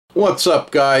What's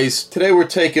up, guys? Today we're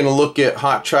taking a look at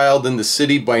Hot Child in the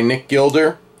City by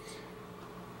Gilder.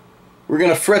 We're going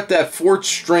to fret that 4th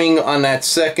string on that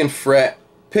 2nd fret,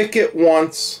 pick it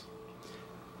once,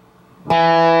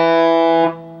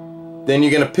 then you're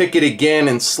going to pick it again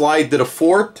and slide to the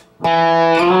 4th,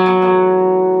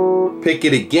 pick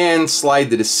it again,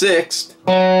 slide to the 6th,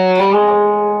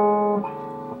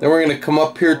 then we're going to come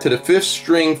up here to the 5th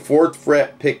string, 4th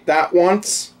fret, pick that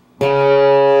once,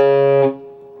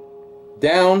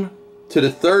 down to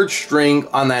the 3rd string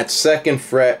on that 2nd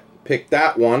fret, pick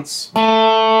that once,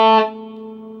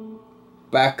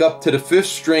 back up to the 5th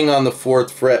string on the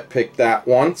 4th fret, pick that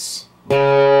once,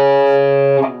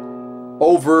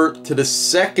 over to the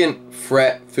 2nd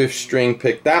fret, 5th string,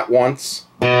 pick that once,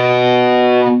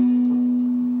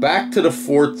 back to the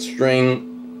 4th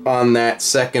string on that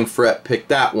 2nd fret, pick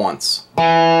that once.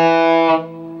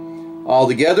 All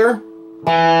together.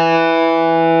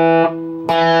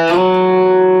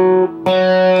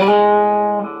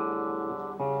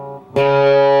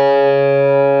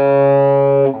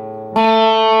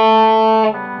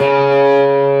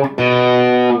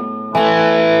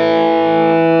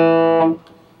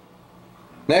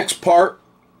 Next part,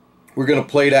 we're going to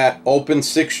play that open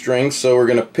 6th string, so we're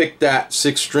going to pick that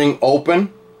 6th string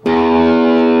open. Then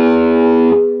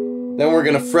we're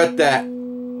going to fret that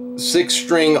 6th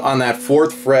string on that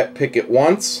 4th fret, pick it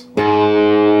once.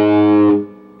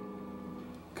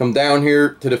 Come down here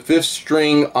to the 5th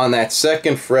string on that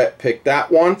 2nd fret, pick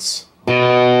that once.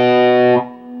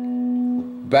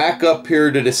 Back up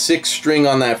here to the 6th string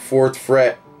on that 4th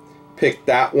fret, pick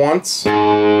that once.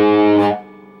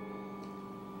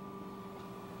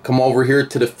 Come over here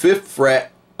to the 5th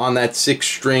fret on that 6th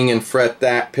string and fret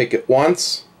that, pick it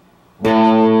once.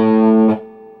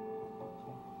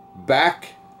 Back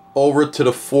over to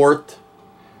the 4th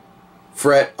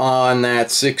fret on that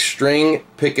 6th string,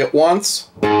 pick it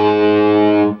once.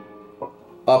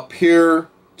 Up here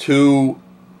to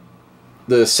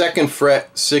the 2nd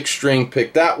fret, 6th string,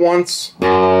 pick that once.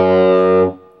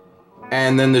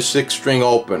 And then the 6th string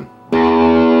open.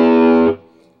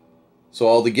 So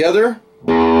all together.